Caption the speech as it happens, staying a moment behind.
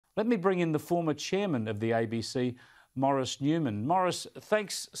Let me bring in the former chairman of the ABC, Maurice Newman. Maurice,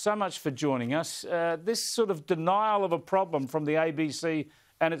 thanks so much for joining us. This sort of denial of a problem from the ABC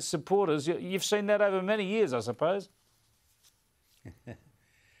and its supporters, you've seen that over many years, I suppose.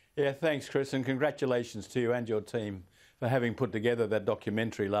 Yeah, thanks, Chris, and congratulations to you and your team for having put together that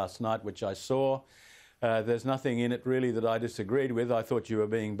documentary last night, which I saw. There's nothing in it really that I disagreed with. I thought you were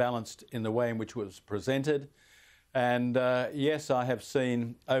being balanced in the way in which it was presented. And yes, I have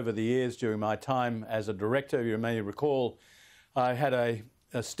seen over the years during my time as a director, you may recall, I had a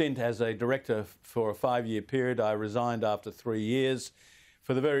stint as a director for a 5-year period. I resigned after 3 years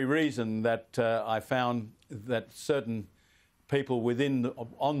for the very reason that I found that certain people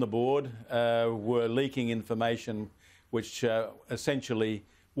on the board were leaking information which essentially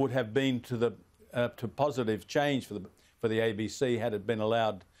would have been to positive change for the ABC had it been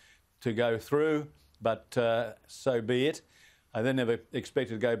allowed to go through. But so be it. I then never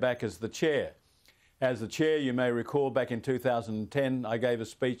expected to go back as the chair. As the chair, you may recall back in 2010, I gave a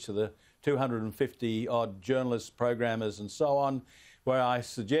speech to the 250-odd journalists, programmers and so on, where I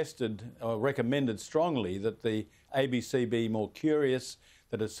suggested or recommended strongly that the ABC be more curious,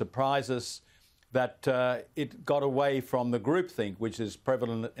 that it surprise us, that it got away from the groupthink which is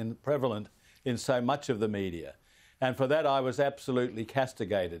prevalent in so much of the media. And for that I was absolutely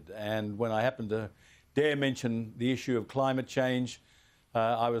castigated. And when I happened to dare mention the issue of climate change,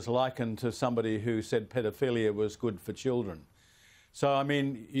 I was likened to somebody who said pedophilia was good for children. So, I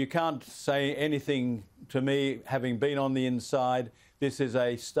mean, you can't say anything to me having been on the inside. This is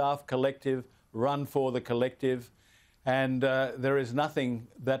a staff collective, run for the collective, and there is nothing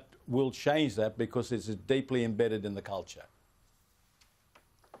that will change that because it's deeply embedded in the culture.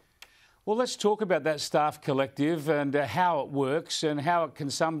 Well, let's talk about that staff collective and how it works and how it can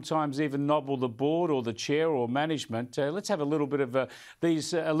sometimes even nobble the board or the chair or management. Let's have a little bit of a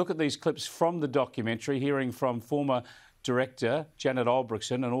look at these clips from the documentary, hearing from former director Janet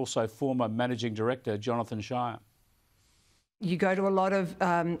Albrechtsen and also former managing director Jonathan Shire. You go to a lot of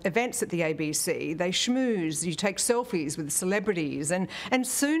events at the ABC, they schmooze, you take selfies with celebrities, and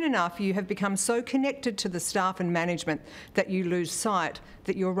soon enough you have become so connected to the staff and management that you lose sight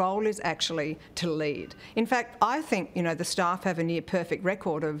that your role is actually to lead. In fact, I think, the staff have a near perfect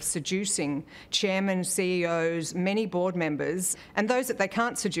record of seducing chairmen, CEOs, many board members, and those that they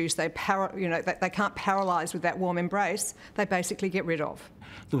can't seduce, they can't paralyse with that warm embrace, they basically get rid of.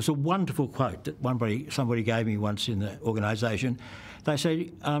 There was a wonderful quote that somebody gave me once in the organisation. They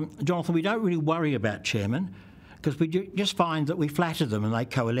said, Jonathan, we don't really worry about chairmen because we just find that we flatter them and they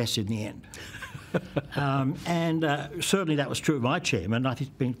coalesce in the end. Certainly that was true of my chairman. I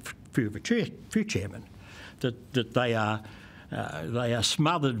think it's been true of a few chairmen, that they are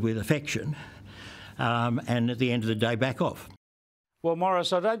smothered with affection and at the end of the day back off. Well,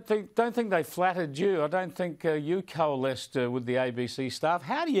 Maurice, I don't think they flattered you. I don't think you coalesced with the ABC staff.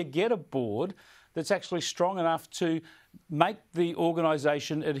 How do you get a board that's actually strong enough to make the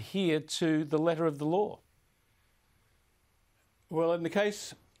organisation adhere to the letter of the law? Well,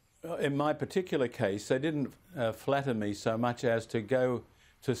 in my particular case, they didn't flatter me so much as to go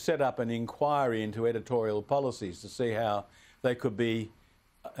to set up an inquiry into editorial policies to see how they could be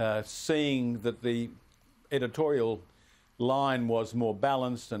seeing that the editorial line was more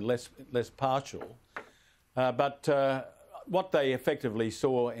balanced and less partial. But what they effectively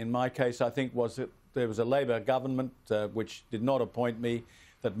saw in my case, I think, was that there was a Labor government which did not appoint me,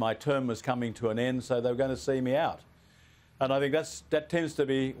 that my term was coming to an end, so they were going to see me out. And I think that tends to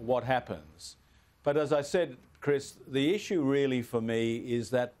be what happens. But as I said, Chris, the issue really for me is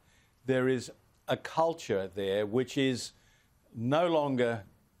that there is a culture there which is no longer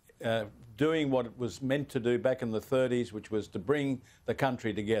doing what it was meant to do back in the 30s, which was to bring the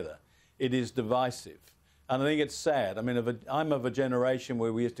country together. It is divisive. And I think it's sad. I mean, I'm of a generation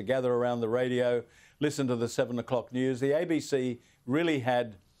where we used to gather around the radio, listen to the 7 o'clock news. The ABC really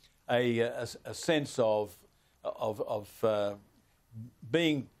had a sense of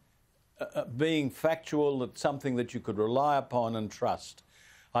being factual, that something that you could rely upon and trust.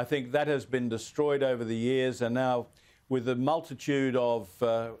 I think that has been destroyed over the years, and now with the multitude of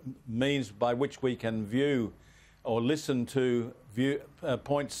means by which we can view or listen to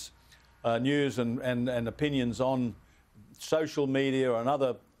points, news and opinions on social media and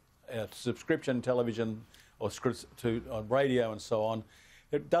other subscription television or on radio and so on,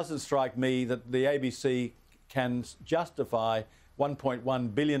 it doesn't strike me that the ABC can justify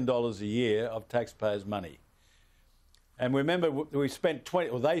 $1.1 billion a year of taxpayers' money. And remember, they spent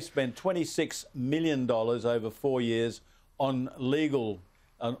 $26 million over 4 years on a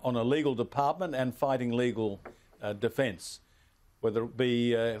legal department and fighting legal defence. whether it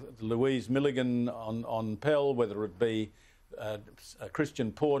be Louise Milligan on Pell, whether it be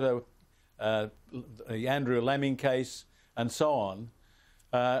Christian Porter, the Andrew Laming case, and so on,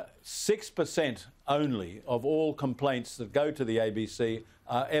 6% only of all complaints that go to the ABC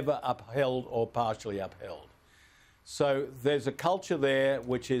are ever upheld or partially upheld. So there's a culture there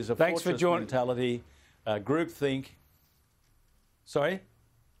which is a fortress mentality, groupthink. Sorry?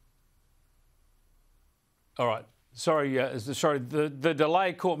 All right. Sorry, the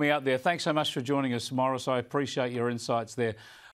delay caught me out there. Thanks so much for joining us, Maurice. I appreciate your insights there.